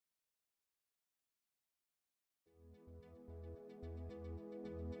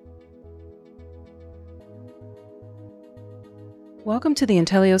Welcome to the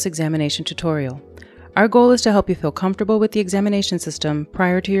Inteleos examination tutorial. Our goal is to help you feel comfortable with the examination system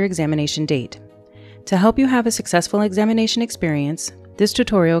prior to your examination date. To help you have a successful examination experience, this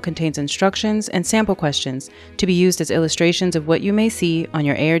tutorial contains instructions and sample questions to be used as illustrations of what you may see on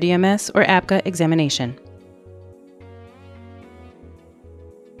your ARDMS or APCA examination.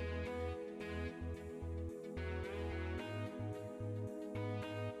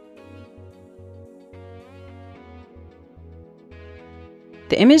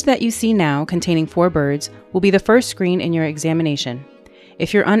 The image that you see now, containing 4 birds, will be the first screen in your examination.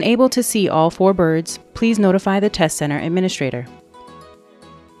 If you're unable to see all 4 birds, please notify the Test Center administrator.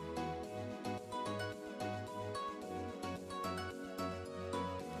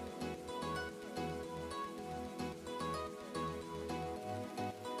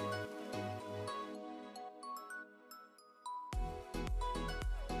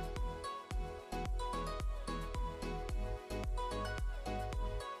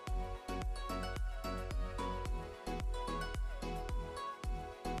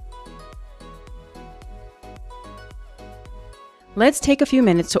 Let's take a few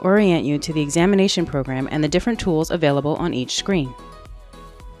minutes to orient you to the examination program and the different tools available on each screen.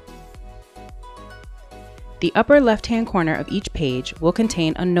 The upper left-hand corner of each page will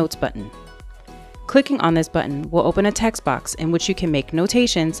contain a Notes button. Clicking on this button will open a text box in which you can make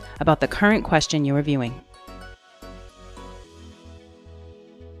notations about the current question you are viewing.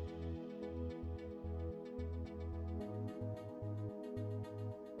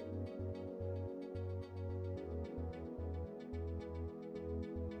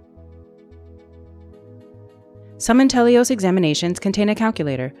 Some Inteleos examinations contain a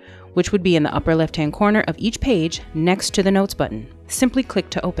calculator, which would be in the upper left-hand corner of each page next to the Notes button. Simply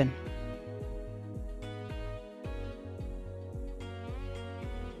click to open.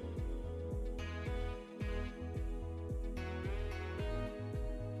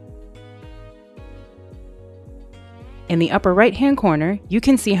 In the upper right-hand corner, you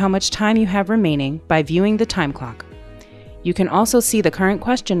can see how much time you have remaining by viewing the time clock. You can also see the current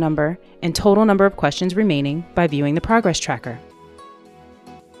question number and total number of questions remaining by viewing the progress tracker.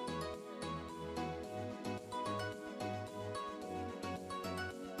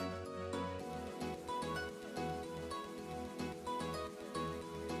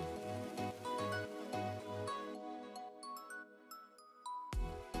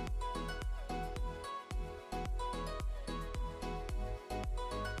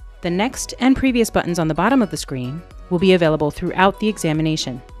 The next and previous buttons on the bottom of the screen will be available throughout the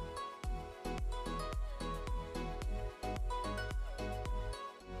examination.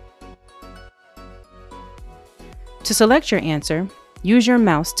 To select your answer, use your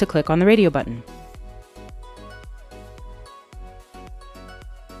mouse to click on the radio button.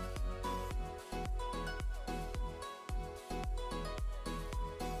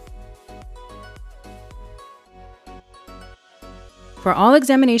 For all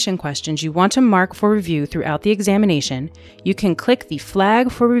examination questions you want to mark for review throughout the examination, you can click the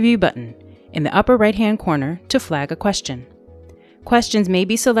Flag for Review button in the upper right-hand corner to flag a question. Questions may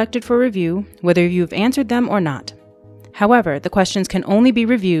be selected for review whether you've answered them or not. However, the questions can only be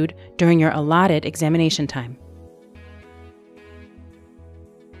reviewed during your allotted examination time.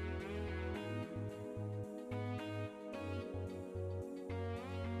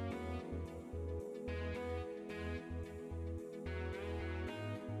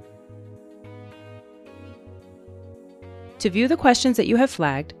 To view the questions that you have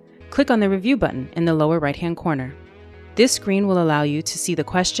flagged, click on the Review button in the lower right-hand corner. This screen will allow you to see the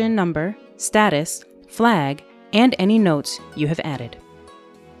question number, status, flag, and any notes you have added.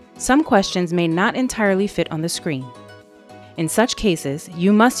 Some questions may not entirely fit on the screen. In such cases,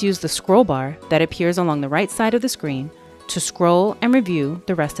 you must use the scroll bar that appears along the right side of the screen to scroll and review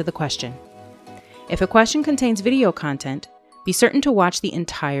the rest of the question. If a question contains video content, be certain to watch the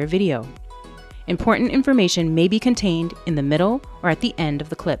entire video. Important information may be contained in the middle or at the end of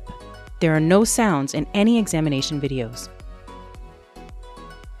the clip. There are no sounds in any examination videos.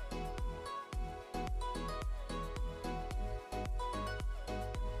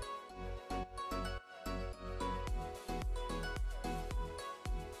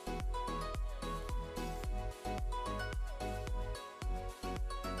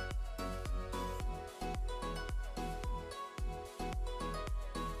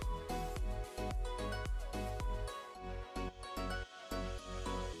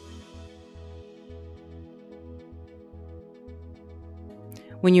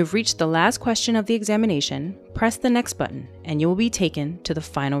 When you've reached the last question of the examination, press the Next button and you will be taken to the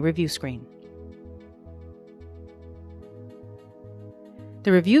final review screen.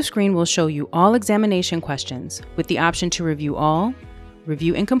 The review screen will show you all examination questions with the option to review all,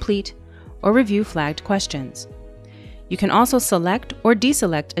 review incomplete, or review flagged questions. You can also select or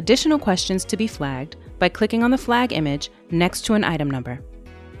deselect additional questions to be flagged by clicking on the flag image next to an item number.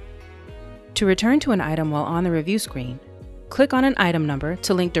 To return to an item while on the review screen, click on an item number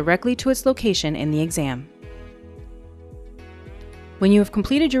to link directly to its location in the exam. When you have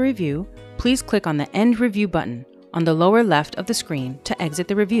completed your review, please click on the End Review button on the lower left of the screen to exit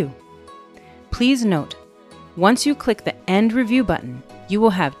the review. Please note, once you click the End Review button, you will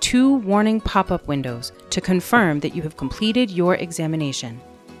have 2 warning pop-up windows to confirm that you have completed your examination.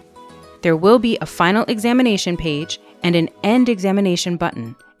 There will be a final examination page and an End Examination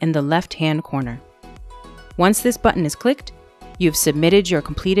button in the left-hand corner. Once this button is clicked, you have submitted your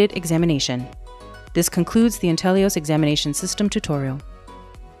completed examination. This concludes the Inteleos examination system tutorial.